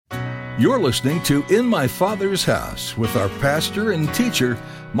You're listening to In My Father's House with our pastor and teacher,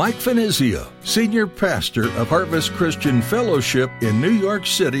 Mike Finizio, Senior Pastor of Harvest Christian Fellowship in New York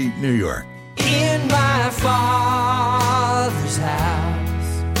City, New York. In my Father's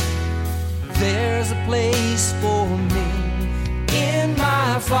house, there's a place for me. In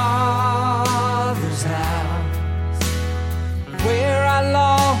my Father's house, where I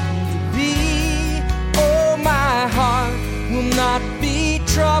long to be. Oh, my heart will not be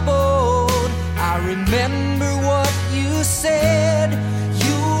troubled. I remember what you said.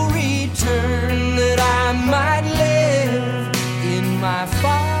 You'll return that I might live in my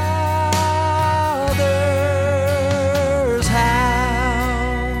Father's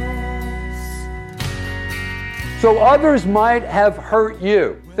house. So others might have hurt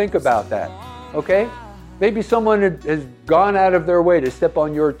you. Think about that, okay? Maybe someone has gone out of their way to step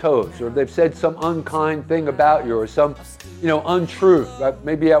on your toes, or they've said some unkind thing about you, or some, untruth,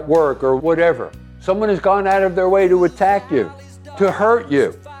 maybe at work or whatever. Someone has gone out of their way to attack you, to hurt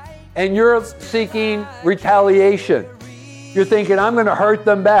you, and you're seeking retaliation. You're thinking, I'm going to hurt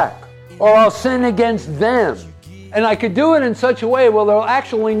them back, or I'll sin against them. And I could do it in such a way where they'll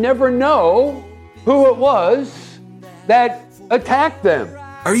actually never know who it was that attacked them.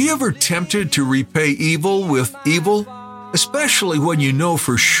 Are you ever tempted to repay evil with evil? Especially when you know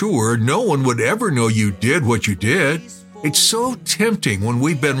for sure no one would ever know you did what you did. It's so tempting when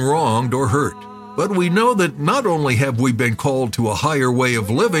we've been wronged or hurt. But we know that not only have we been called to a higher way of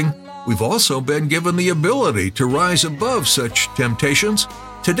living, we've also been given the ability to rise above such temptations.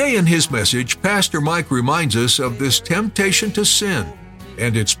 Today in his message, Pastor Mike reminds us of this temptation to sin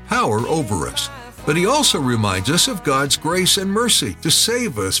and its power over us. But he also reminds us of God's grace and mercy to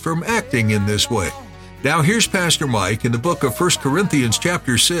save us from acting in this way. Now here's Pastor Mike in the book of 1 Corinthians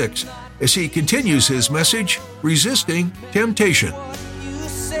chapter 6 as he continues his message, Resisting Temptation. You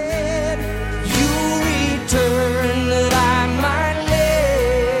said you return that I might live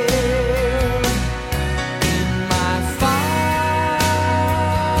in my Father's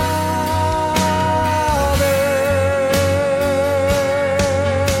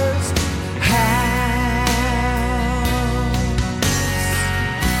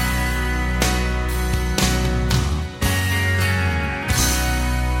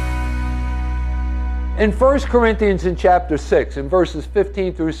In 1 Corinthians in chapter 6, in verses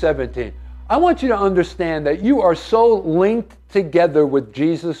 15 through 17, I want you to understand that you are so linked together with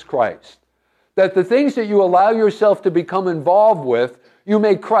Jesus Christ that the things that you allow yourself to become involved with, you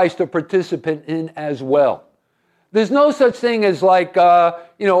make Christ a participant in as well. There's no such thing as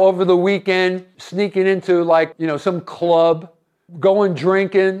over the weekend, sneaking into some club, going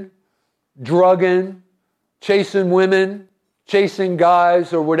drinking, drugging, chasing women, chasing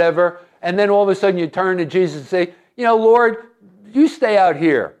guys or whatever. And then all of a sudden you turn to Jesus and say, Lord, you stay out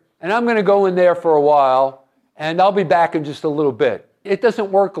here, and I'm going to go in there for a while, and I'll be back in just a little bit. It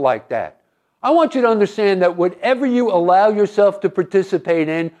doesn't work like that. I want you to understand that whatever you allow yourself to participate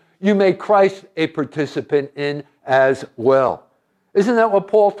in, you make Christ a participant in as well. Isn't that what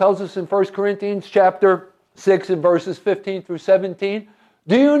Paul tells us in 1 Corinthians chapter 6 and verses 15 through 17?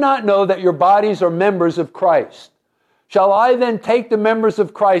 Do you not know that your bodies are members of Christ? Shall I then take the members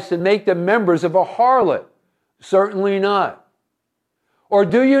of Christ and make them members of a harlot? Certainly not. Or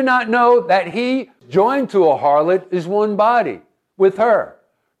do you not know that he joined to a harlot is one body with her?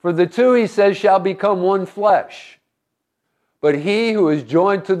 For the two, he says, shall become one flesh. But he who is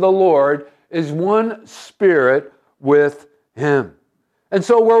joined to the Lord is one spirit with him. And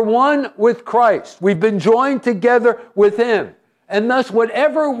so we're one with Christ. We've been joined together with him. And thus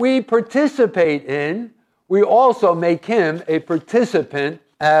whatever we participate in, we also make him a participant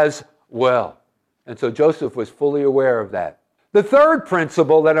as well. And so Joseph was fully aware of that. The third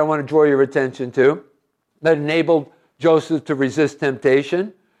principle that I want to draw your attention to that enabled Joseph to resist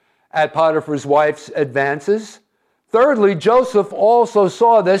temptation at Potiphar's wife's advances. Thirdly, Joseph also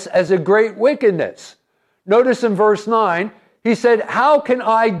saw this as a great wickedness. Notice in verse 9, he said, how can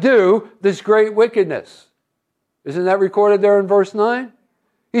I do this great wickedness? Isn't that recorded there in verse 9?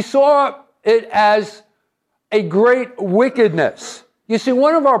 He saw it as a great wickedness. You see,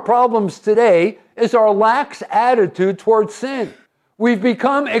 one of our problems today is our lax attitude towards sin. We've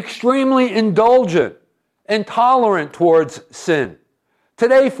become extremely indulgent and tolerant towards sin.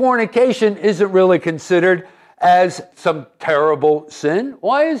 Today, fornication isn't really considered as some terrible sin.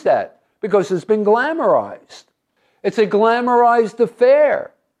 Why is that? Because it's been glamorized. It's a glamorized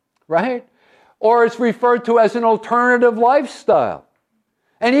affair, right? Or it's referred to as an alternative lifestyle.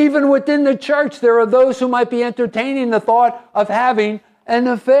 And even within the church, there are those who might be entertaining the thought of having an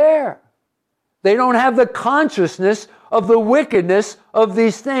affair. They don't have the consciousness of the wickedness of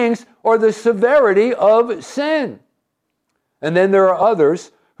these things or the severity of sin. And then there are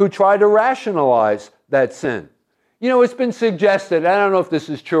others who try to rationalize that sin. You know, it's been suggested, I don't know if this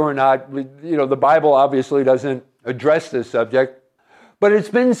is true or not, you know, the Bible obviously doesn't address this subject, but it's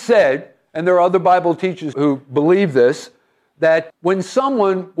been said, and there are other Bible teachers who believe this, that when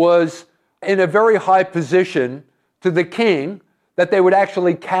someone was in a very high position to the king, that they would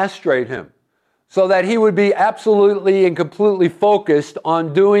actually castrate him, so that he would be absolutely and completely focused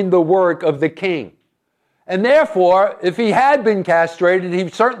on doing the work of the king. And therefore, if he had been castrated, he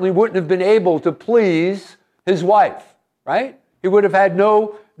certainly wouldn't have been able to please his wife, right? He would have had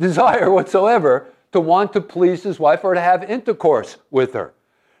no desire whatsoever to want to please his wife or to have intercourse with her.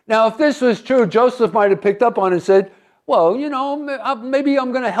 Now, if this was true, Joseph might have picked up on it and said, well, you know, maybe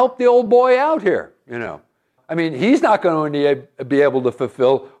I'm going to help the old boy out here, you know. I mean, he's not going to be able to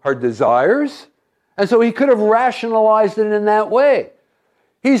fulfill her desires. And so he could have rationalized it in that way.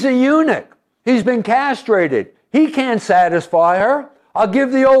 He's a eunuch. He's been castrated. He can't satisfy her. I'll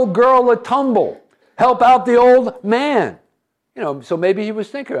give the old girl a tumble. Help out the old man. You know, so maybe he was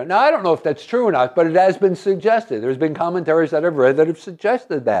thinking of it. Now, I don't know if that's true or not, but it has been suggested. There's been commentaries that I've read that have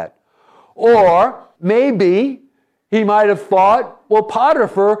suggested that. Or maybe he might have thought, well,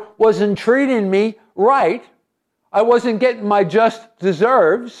 Potiphar wasn't treating me right. I wasn't getting my just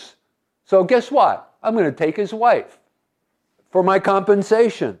deserves. So guess what? I'm going to take his wife for my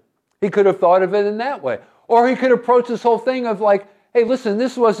compensation. He could have thought of it in that way. Or he could approach this whole thing of like, hey, listen,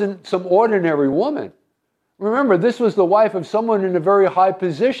 this wasn't some ordinary woman. Remember, this was the wife of someone in a very high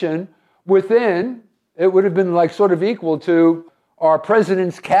position within, it would have been like sort of equal to our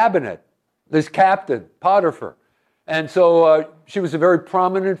president's cabinet, this captain, Potiphar. And so she was a very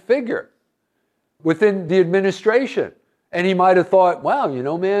prominent figure within the administration. And he might have thought, wow, you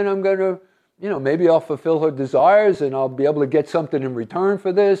know, man, I'm going to, you know, maybe I'll fulfill her desires and I'll be able to get something in return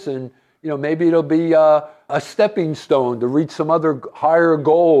for this. And, you know, maybe it'll be a stepping stone to reach some other higher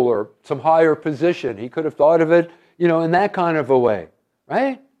goal or some higher position. He could have thought of it, you know, in that kind of a way,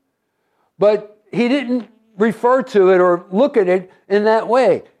 right? But he didn't refer to it or look at it in that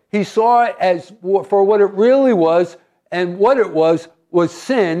way. He saw it as for what it really was, and what it was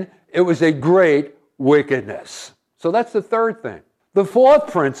sin. It was a great wickedness. So that's the third thing. The fourth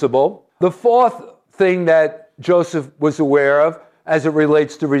principle, the fourth thing that Joseph was aware of as it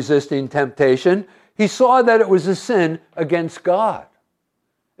relates to resisting temptation, he saw that it was a sin against God.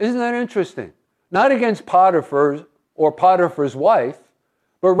 Isn't that interesting? Not against Potiphar or Potiphar's wife,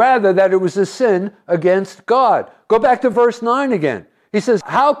 but rather that it was a sin against God. Go back to verse 9 again. He says,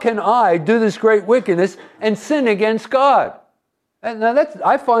 how can I do this great wickedness and sin against God? And now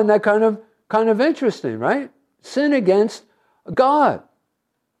I find that kind of interesting, right? Sin against God.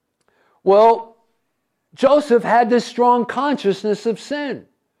 Well, Joseph had this strong consciousness of sin.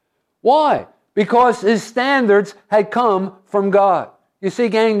 Why? Because his standards had come from God. You see,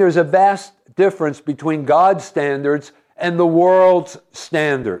 gang, there's a vast difference between God's standards and the world's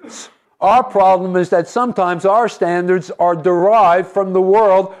standards. Our problem is that sometimes our standards are derived from the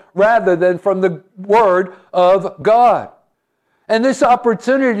world rather than from the Word of God. And this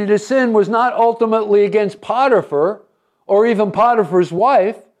opportunity to sin was not ultimately against Potiphar or even Potiphar's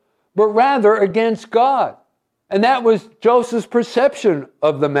wife, but rather against God. And that was Joseph's perception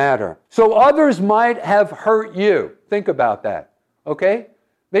of the matter. So others might have hurt you. Think about that, okay?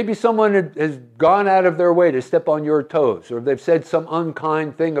 Maybe someone has gone out of their way to step on your toes, or they've said some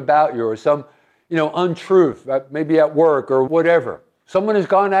unkind thing about you, or some, untruth, maybe at work or whatever. Someone has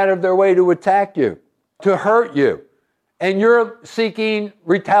gone out of their way to attack you, to hurt you, and you're seeking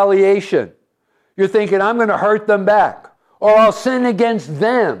retaliation. You're thinking, I'm going to hurt them back, or I'll sin against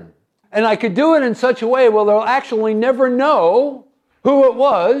them. And I could do it in such a way where they'll actually never know who it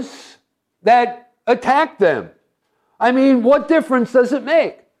was that attacked them. I mean, what difference does it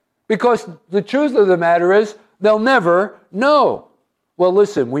make? Because the truth of the matter is, they'll never know. Well,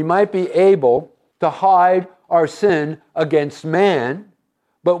 listen, we might be able to hide our sin against man,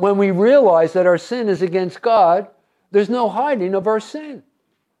 but when we realize that our sin is against God, there's no hiding of our sin.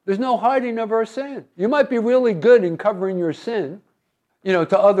 There's no hiding of our sin. You might be really good in covering your sin,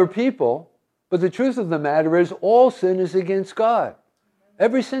 to other people, but the truth of the matter is all sin is against God.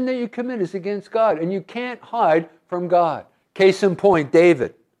 Every sin that you commit is against God, and you can't hide from God. Case in point,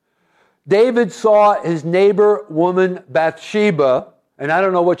 David. David saw his neighbor woman Bathsheba, and I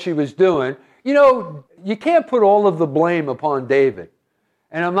don't know what she was doing. You can't put all of the blame upon David.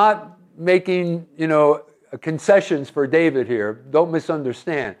 And I'm not making, concessions for David here. Don't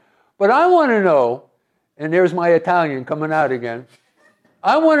misunderstand. But I want to know, and there's my Italian coming out again.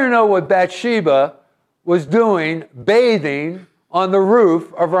 I want to know what Bathsheba was doing bathing on the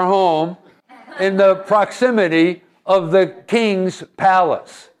roof of her home in the proximity of the king's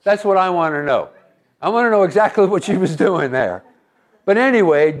palace? That's what I want to know. I want to know exactly what she was doing there. But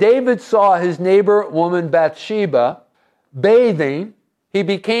anyway, David saw his neighbor woman Bathsheba bathing. He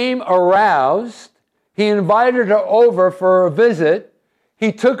became aroused. He invited her over for a visit.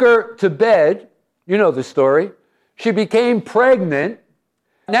 He took her to bed. You know the story. She became pregnant.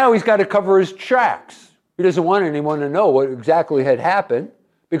 Now he's got to cover his tracks. He doesn't want anyone to know what exactly had happened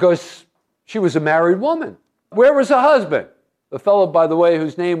because she was a married woman. Where was her husband? The fellow, by the way,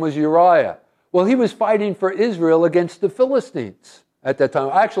 whose name was Uriah. Well, he was fighting for Israel against the Philistines at that time.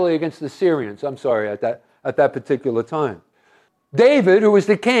 Actually, against the Syrians, at that particular time. David, who was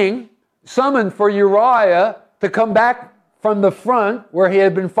the king, summoned for Uriah to come back from the front where he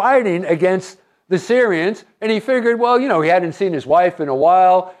had been fighting against the Syrians, and he figured, well, he hadn't seen his wife in a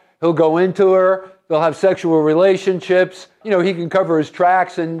while. He'll go into her. They'll have sexual relationships. He can cover his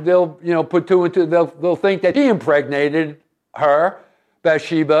tracks, and they'll, put two and two. They'll think that he impregnated her,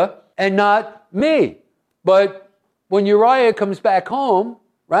 Bathsheba, and not me. But when Uriah comes back home,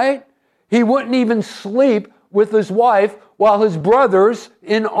 right, he wouldn't even sleep with his wife while his brothers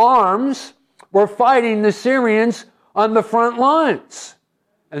in arms were fighting the Syrians on the front lines.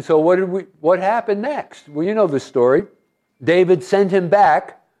 And so what happened next? Well, you know the story. David sent him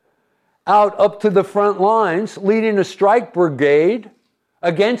back out up to the front lines, leading a strike brigade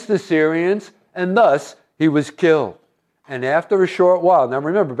against the Syrians, and thus he was killed. And after a short while, now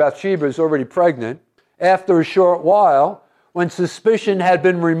remember, Bathsheba is already pregnant. After a short while, when suspicion had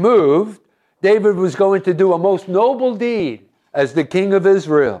been removed, David was going to do a most noble deed as the king of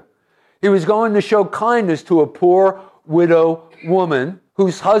Israel. He was going to show kindness to a poor widow woman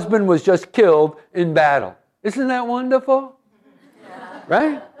whose husband was just killed in battle. Isn't that wonderful?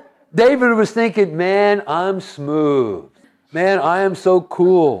 Right? David was thinking, man, I'm smooth. Man, I am so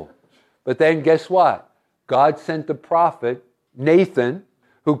cool. But then guess what? God sent the prophet Nathan,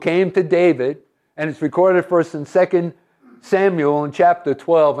 who came to David, and it's recorded for us in 2 Samuel in chapter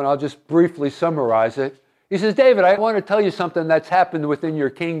 12, and I'll just briefly summarize it. He says, David, I want to tell you something that's happened within your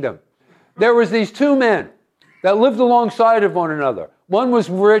kingdom. There was these two men that lived alongside of one another. One was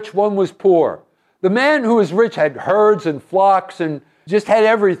rich, one was poor. The man who was rich had herds and flocks and just had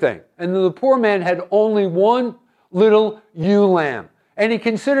everything. And the poor man had only one little ewe lamb. And he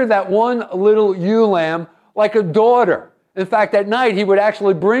considered that one little ewe lamb like a daughter. In fact, at night he would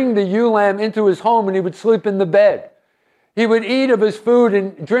actually bring the ewe lamb into his home and he would sleep in the bed. He would eat of his food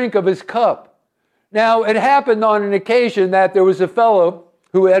and drink of his cup. Now, it happened on an occasion that there was a fellow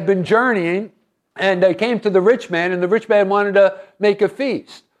who had been journeying, and they came to the rich man, and the rich man wanted to make a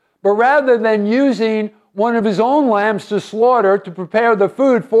feast. But rather than using one of his own lambs to slaughter to prepare the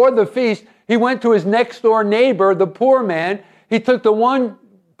food for the feast, he went to his next door neighbor, the poor man. He took the one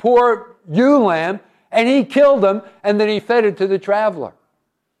poor ewe lamb, and he killed him, and then he fed it to the traveler.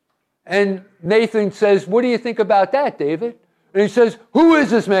 And Nathan says, what do you think about that, David? And he says, who is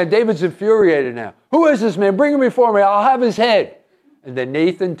this man? David's infuriated now. Who is this man? Bring him before me. I'll have his head. And then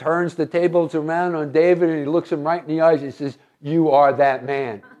Nathan turns the tables around on David and he looks him right in the eyes and says, you are that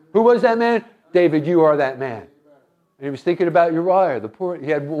man. Who was that man? David, you are that man. And he was thinking about Uriah, the poor. He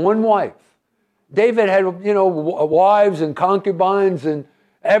had one wife. David had, wives and concubines and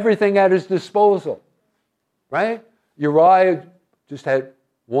everything at his disposal. Right? Uriah just had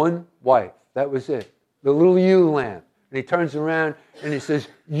one wife. That was it. The little ewe lamb. And he turns around and he says,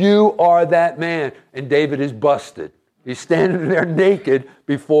 you are that man. And David is busted. He's standing there naked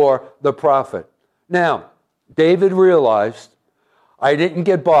before the prophet. Now, David realized, I didn't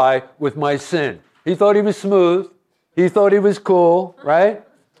get by with my sin. He thought he was smooth. He thought he was cool, right?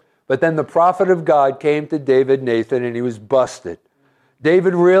 But then the prophet of God came to David, Nathan, and he was busted.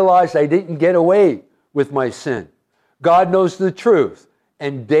 David realized, I didn't get away with my sin. God knows the truth.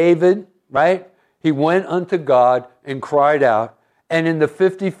 And David, right, he went unto God and cried out. And in the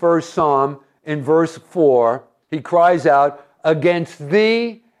 51st Psalm, in verse 4, he cries out, against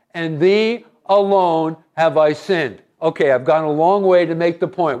thee and thee alone have I sinned. Okay, I've gone a long way to make the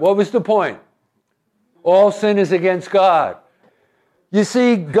point. What was the point? All sin is against God. You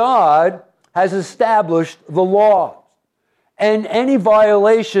see, God has established the law. And any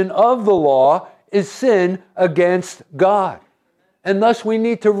violation of the law is sin against God. And thus we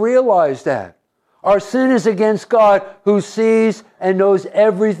need to realize that. Our sin is against God, who sees and knows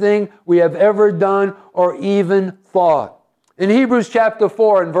everything we have ever done or even thought. In Hebrews chapter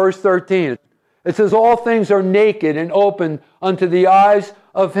 4 and verse 13, it says, all things are naked and open unto the eyes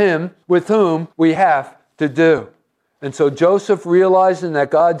of him with whom we have to do. And so Joseph, realizing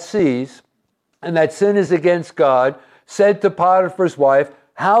that God sees, and that sin is against God, said to Potiphar's wife,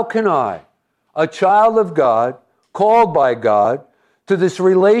 how can I, a child of God, called by God, to this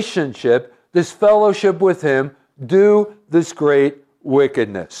relationship, this fellowship with him, do this great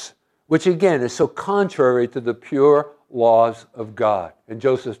wickedness? Which again is so contrary to the pure laws of God. And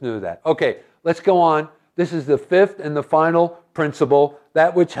Joseph knew that. Okay, let's go on. This is the fifth and the final principle,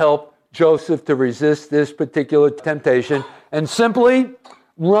 that which helped Joseph to resist this particular temptation, and simply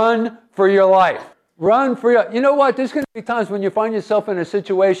run for your life. Run for your... You know what? There's going to be times when you find yourself in a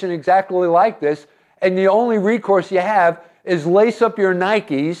situation exactly like this, and the only recourse you have is lace up your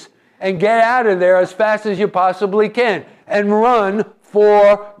Nikes and get out of there as fast as you possibly can and run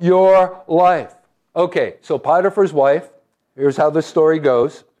for your life. Okay, so Potiphar's wife, here's how the story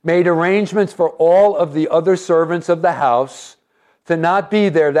goes, made arrangements for all of the other servants of the house to not be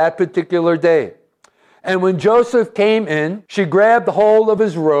there that particular day. And when Joseph came in, she grabbed hold of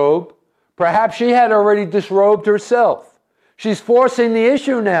his robe. Perhaps she had already disrobed herself. She's forcing the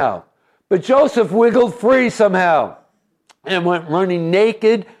issue now. But Joseph wiggled free somehow and went running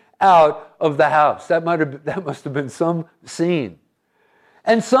naked out of the house. That must have been some scene.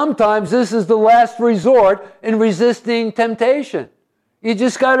 And sometimes this is the last resort in resisting temptation. You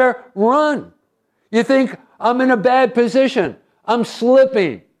just got to run. You think, I'm in a bad position. I'm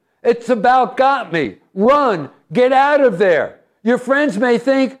slipping. It's about got me. Run. Get out of there. Your friends may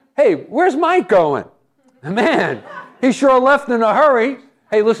think, hey, where's Mike going? Man, he sure left in a hurry.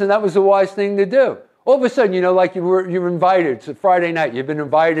 Hey, listen, that was the wise thing to do. All of a sudden, like you're invited. It's a Friday night. You've been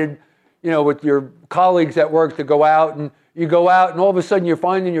invited, with your colleagues at work to go out, and you go out, and all of a sudden you're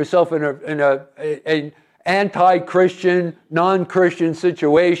finding yourself in an anti-Christian, non-Christian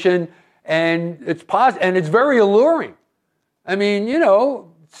situation, and it's very alluring. I mean,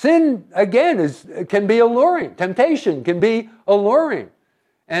 sin again can be alluring. Temptation can be alluring,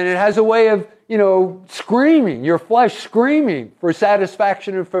 and it has a way of screaming, your flesh screaming for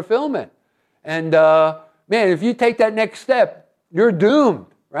satisfaction and fulfillment. And man, if you take that next step, you're doomed,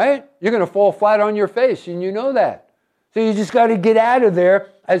 right? You're going to fall flat on your face, and you know that. So you just got to get out of there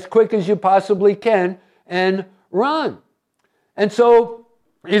as quick as you possibly can and run. And so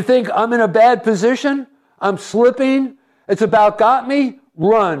you think, I'm in a bad position, I'm slipping, it's about got me,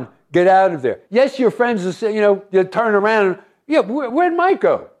 run, get out of there. Yes, your friends will say, you turn around, where'd Mike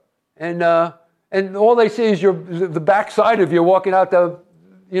go? And all they see is the backside of you walking out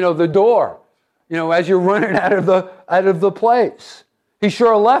the door, as you're running out of the place. He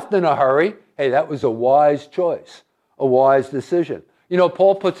sure left in a hurry. Hey, that was a wise choice, a wise decision.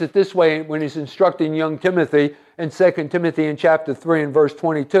 Paul puts it this way when he's instructing young Timothy in 2 Timothy in chapter 3 and verse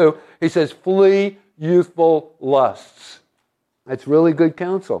 22. He says, flee youthful lusts. That's really good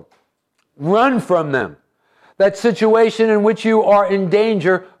counsel. Run from them. That situation in which you are in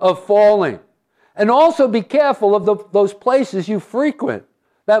danger of falling. And also be careful of those places you frequent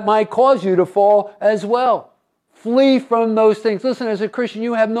that might cause you to fall as well. Flee from those things. Listen, as a Christian,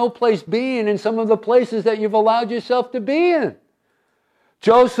 you have no place being in some of the places that you've allowed yourself to be in.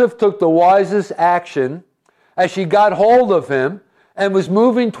 Joseph took the wisest action as she got hold of him and was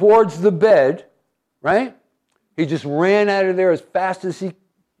moving towards the bed, right? He just ran out of there as fast as his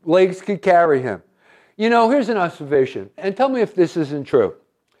legs could carry him. Here's an observation, and tell me if this isn't true.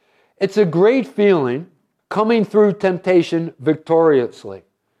 It's a great feeling coming through temptation victoriously.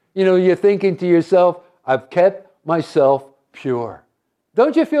 You're thinking to yourself, I've kept myself pure.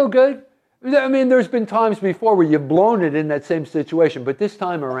 Don't you feel good? I mean, there's been times before where you've blown it in that same situation, but this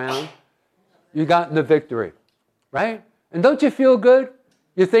time around, you got the victory, right? And don't you feel good?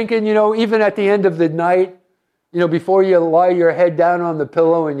 You're thinking, even at the end of the night, before you lie your head down on the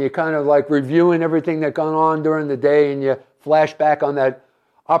pillow and you're kind of like reviewing everything that's gone on during the day, and you flash back on that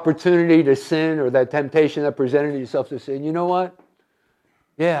opportunity to sin or that temptation that presented itself to sin. You know what?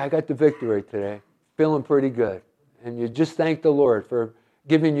 Yeah, I got the victory today. Feeling pretty good. And you just thank the Lord for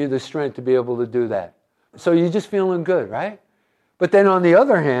giving you the strength to be able to do that. So you're just feeling good, right? But then on the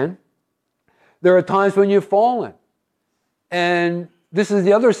other hand, there are times when you've fallen. And this is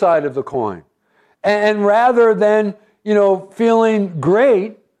the other side of the coin. And rather than, feeling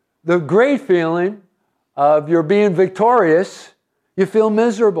great, the great feeling of you're being victorious, you feel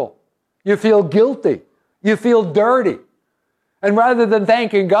miserable. You feel guilty. You feel dirty. And rather than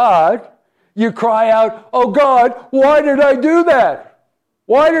thanking God, you cry out, oh God, why did I do that?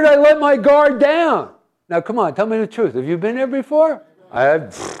 Why did I let my guard down? Now come on, tell me the truth. Have you been there before?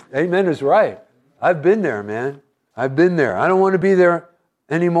 Amen is right. I've been there, man. I've been there. I don't want to be there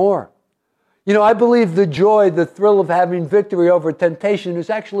anymore. I believe the joy, the thrill of having victory over temptation is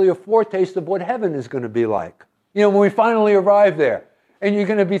actually a foretaste of what heaven is going to be like. When we finally arrive there, and you're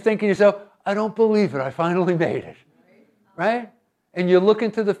going to be thinking to yourself, I don't believe it. I finally made it. Right? And you look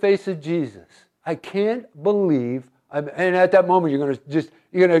into the face of Jesus. I can't believe. And at that moment, you're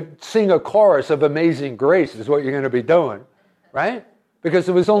going to sing a chorus of Amazing Grace is what you're going to be doing. Right? Because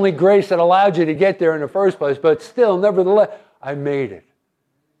it was only grace that allowed you to get there in the first place. But still, nevertheless, I made it.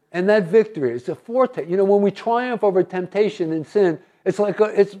 And that victory is a foretaste. When we triumph over temptation and sin,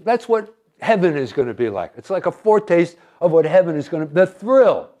 that's what heaven is going to be like. It's like a foretaste of what heaven is going to be. The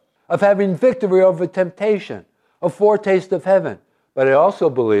thrill of having victory over temptation, a foretaste of heaven. But I also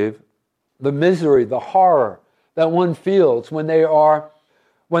believe the misery, the horror that one feels when they are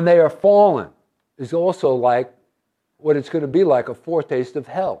fallen is also like what it's going to be like, a foretaste of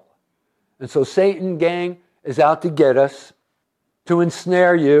hell. And so Satan, gang, is out to get us, to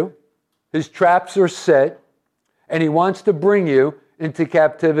ensnare you. His traps are set, and he wants to bring you into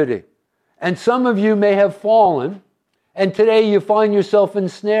captivity. And some of you may have fallen, and today you find yourself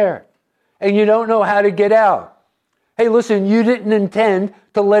ensnared, and you don't know how to get out. Hey, listen, you didn't intend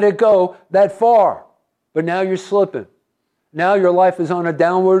to let it go that far, but now you're slipping. Now your life is on a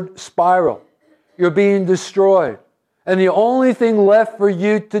downward spiral. You're being destroyed. And the only thing left for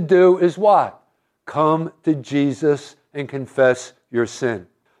you to do is what? Come to Jesus and confess your sin.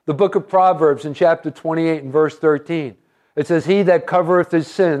 The book of Proverbs in chapter 28 and verse 13, it says, he that covereth his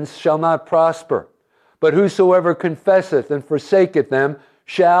sins shall not prosper, but whosoever confesseth and forsaketh them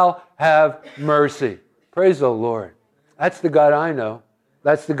shall have mercy. Praise the Lord. That's the God I know.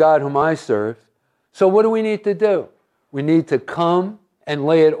 That's the God whom I serve. So what do we need to do? We need to come and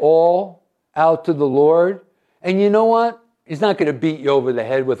lay it all out to the Lord. And you know what? He's not going to beat you over the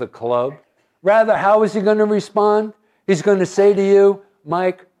head with a club. Rather, how is he going to respond? He's going to say to you,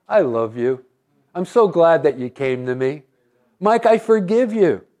 Mike, I love you. I'm so glad that you came to me. Mike, I forgive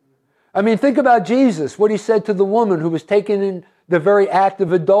you. I mean, think about Jesus, what he said to the woman who was taken in the very act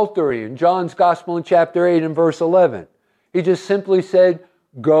of adultery in John's Gospel in chapter 8 and verse 11. He just simply said,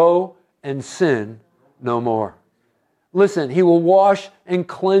 go and sin no more. Listen, he will wash and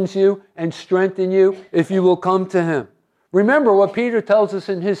cleanse you and strengthen you if you will come to him. Remember what Peter tells us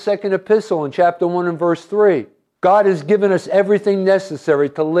in his second epistle in chapter 1 and verse 3. God has given us everything necessary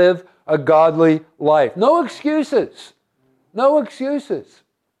to live a godly life. No excuses. No excuses.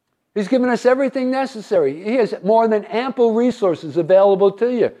 He's given us everything necessary. He has more than ample resources available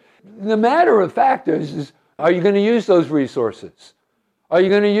to you. The matter of fact is are you going to use those resources? Are you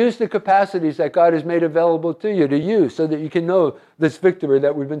going to use the capacities that God has made available to you to use so that you can know this victory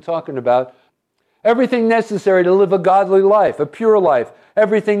that we've been talking about? Everything necessary to live a godly life, a pure life.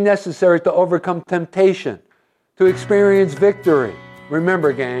 Everything necessary to overcome temptation, to experience victory.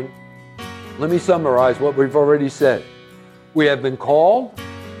 Remember, gang, let me summarize what we've already said. We have been called.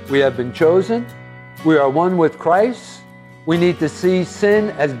 We have been chosen. We are one with Christ. We need to see sin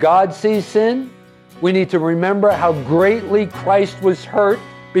as God sees sin. We need to remember how greatly Christ was hurt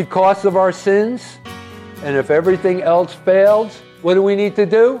because of our sins. And if everything else fails, what do we need to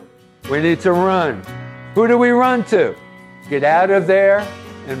do? We need to run. Who do we run to? Get out of there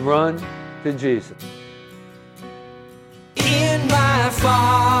and run to Jesus. In my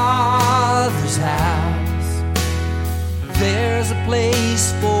Father's house, there's a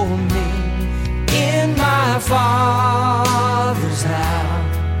place for me. In my Father's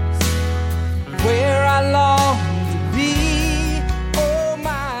house, where I long to be. Oh,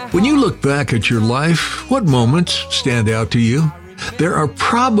 my. When you look back at your life, what moments stand out to you? There are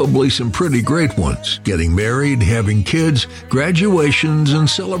probably some pretty great ones. Getting married, having kids, graduations, and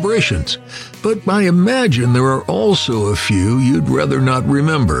celebrations. But I imagine there are also a few you'd rather not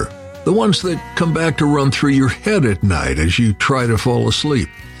remember. The ones that come back to run through your head at night as you try to fall asleep.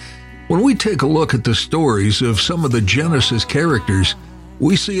 When we take a look at the stories of some of the Genesis characters,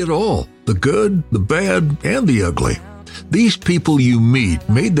 we see it all. The good, the bad, and the ugly. These people you meet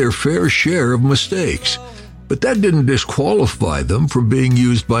made their fair share of mistakes. But that didn't disqualify them from being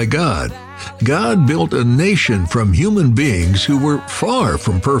used by God. God built a nation from human beings who were far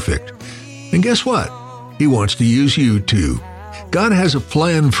from perfect. And guess what? He wants to use you too. God has a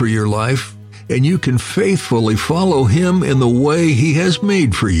plan for your life, and you can faithfully follow Him in the way He has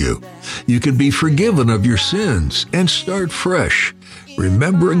made for you. You can be forgiven of your sins and start fresh,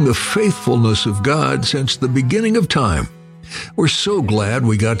 remembering the faithfulness of God since the beginning of time. We're so glad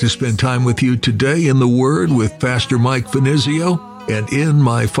we got to spend time with you today in the Word with Pastor Mike Finizio and In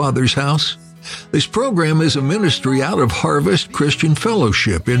My Father's House. This program is a ministry out of Harvest Christian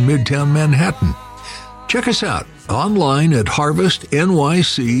Fellowship in Midtown Manhattan. Check us out online at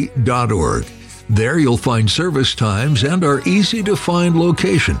harvestnyc.org. There you'll find service times and our easy-to-find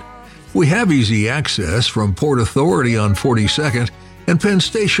location. We have easy access from Port Authority on 42nd and Penn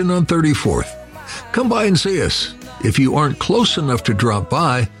Station on 34th. Come by and see us. If you aren't close enough to drop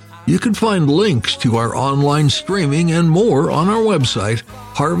by, you can find links to our online streaming and more on our website,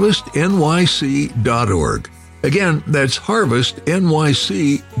 harvestnyc.org. Again, that's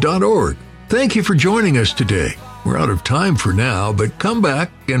harvestnyc.org. Thank you for joining us today. We're out of time for now, but come back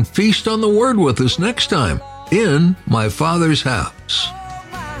and feast on the Word with us next time in My Father's House.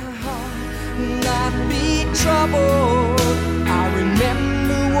 Not be troubled.